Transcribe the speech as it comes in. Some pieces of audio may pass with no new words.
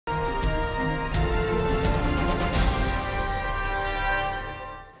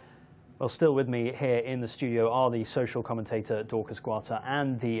Well, still with me here in the studio are the social commentator Dorcas Gwata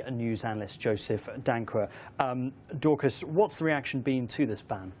and the news analyst Joseph Danquah. Dorcas, what's the reaction been to this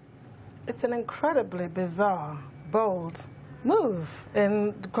ban? It's an incredibly bizarre, bold move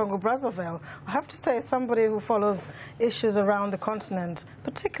in Congo-Brazzaville. I have to say, as somebody who follows issues around the continent,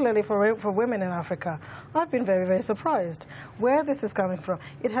 particularly for women in Africa, I've been very, very surprised where this is coming from.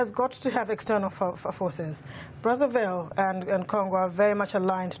 It has got to have external forces. Brazzaville and Congo are very much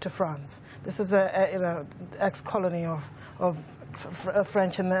aligned to France. This is an ex-colony of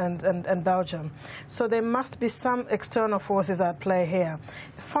French and Belgium. So there must be some external forces at play here.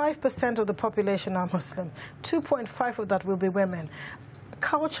 5% of the population are Muslim. 2.5 of that will be women.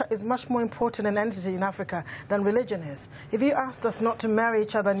 Culture is much more important an entity in Africa than religion is. If you asked us not to marry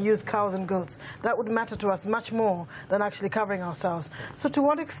each other and use cows and goats, that would matter to us much more than actually covering ourselves. So to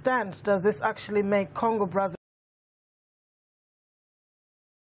what extent does this actually make Congo-Brazzaville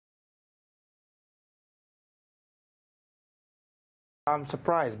I'm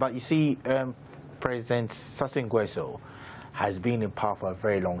surprised, but you see, President Sassou Nguesso has been in power for a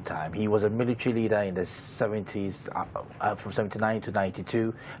very long time. He was a military leader in the 70s, from 79 to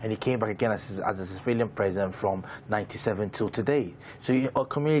 92, and he came back again as a civilian president from 97 till today. So our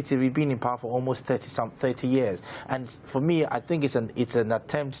community, we've been in power for almost 30 years. And for me, I think it's an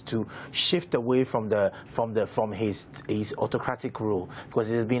attempt to shift away from his autocratic rule, because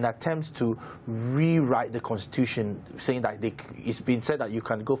it has been an attempt to rewrite the constitution, saying that it's been said that you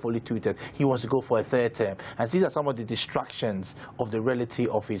can go for only 2 terms. He wants to go for a 3rd term, and these are some of the distractions of the reality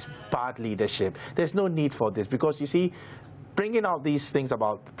of his bad leadership. There's no need for this, because you see, bringing out these things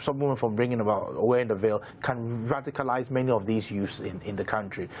about some women from bringing about wearing the veil can radicalize many of these youths in the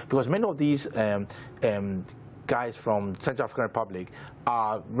country, because many of these guys from Central African Republic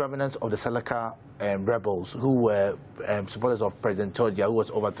are remnants of the Seleka rebels who were supporters of President Todja, who was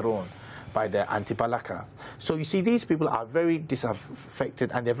overthrown by the anti-Balaka. So you see, these people are very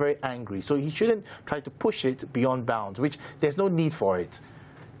disaffected and they're very angry. So he shouldn't try to push it beyond bounds, which there's no need for it.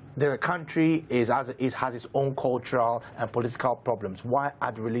 The country has its own cultural and political problems. Why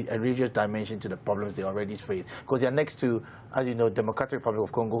add really a religious dimension to the problems they already face? Because they're next to, as you know, Democratic Republic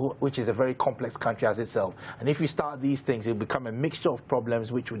of Congo, which is a very complex country as itself. And if you start these things, it'll become a mixture of problems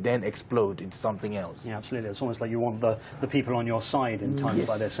which would then explode into something else. Yeah, absolutely. It's almost like you want the people on your side in times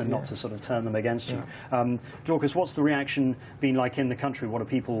like this, and not to sort of turn them against you. Dorcas, what's the reaction been like in the country? What are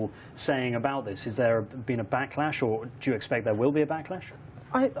people saying about this? Has there been a backlash, or do you expect there will be a backlash?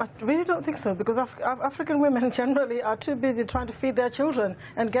 I really don't think so, because African women generally are too busy trying to feed their children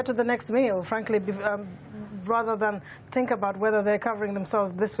and get to the next meal, frankly, rather than think about whether they're covering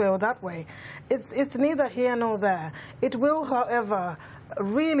themselves this way or that way. It's neither here nor there. It will, however,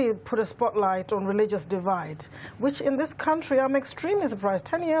 really put a spotlight on religious divide, which in this country I'm extremely surprised.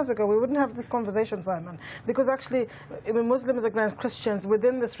 10 years ago we wouldn't have this conversation, Simon, because actually Muslims against Christians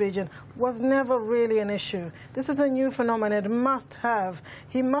within this region was never really an issue. This is a new phenomenon.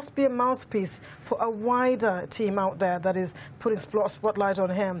 He must be a mouthpiece for a wider team out there that is putting spotlight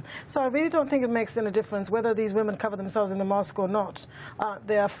on him. So I really don't think it makes any difference whether these women cover themselves in the mosque or not.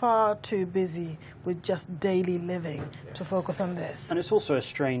 They are far too busy with just daily living to focus on this. And it's also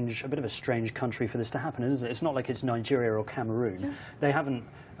a bit of a strange country for this to happen, isn't it? It's not like it's Nigeria or Cameroon. Yeah. They haven't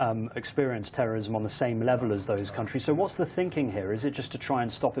experienced terrorism on the same level as those countries. So what's the thinking here? Is it just to try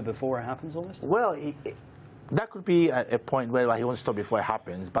and stop it before it happens, almost? Well, that could be a point where he wants to stop before it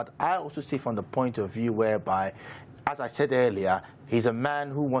happens. But I also see from the point of view whereby, as I said earlier, he's a man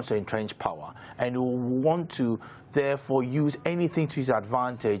who wants to entrench power and who wants to therefore use anything to his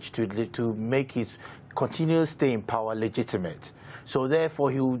advantage to make his continuous stay in power legitimate. So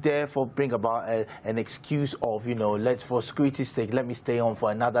therefore, he will bring about an excuse of, for security's sake, let me stay on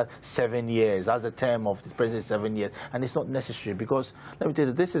for another 7 years. That's the term of the president, 7 years. And it's not necessary, because, let me tell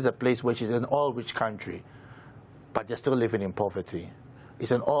you, this is a place which is an oil-rich country, but they're still living in poverty.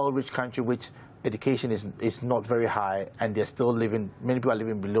 It's an oil-rich country which education is not very high, and they're still living, many people are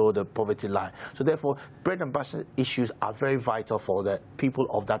living below the poverty line. So therefore, bread and butter issues are very vital for the people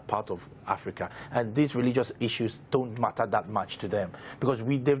of that part of Africa. And these religious issues don't matter that much to them, because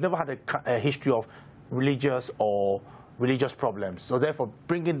they've never had a history of religious problems. So therefore,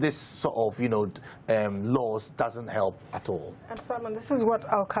 bringing this sort of, laws doesn't help at all. And Simon, this is what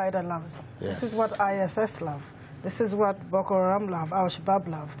Al-Qaeda loves. Yes. This is what ISS love. This is what Boko Haram love, Al-Shabaab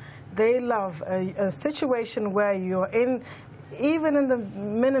love. They love a situation where you're even in the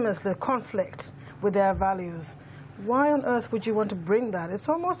minimalist conflict with their values. Why on earth would you want to bring that? It's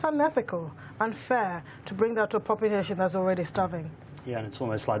almost unethical, unfair to bring that to a population that's already starving. Yeah, and it's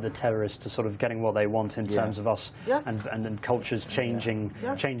almost like the terrorists are sort of getting what they want in terms of us and cultures changing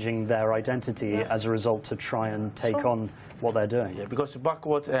changing their identity as a result to try and take on what they're doing. Yeah, because back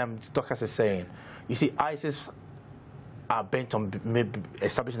what Dorcas is saying, you see, ISIS are bent on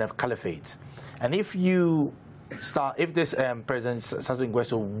establishing a caliphate, and if this President Sassou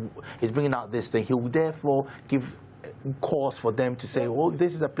Nguesso is bringing out this thing, he will therefore give cause for them to say, oh,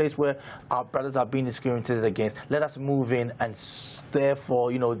 this is a place where our brothers are being discriminated against. Let us move in and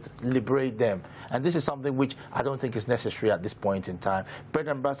therefore, liberate them. And this is something which I don't think is necessary at this point in time. Bread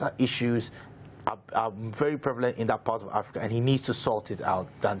and butter issues are very prevalent in that part of Africa, and he needs to sort it out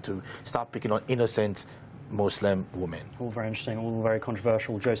than to start picking on innocent Muslim women. All very interesting, all very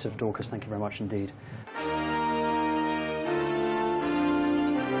controversial. Joseph, Dorcas, thank you very much indeed.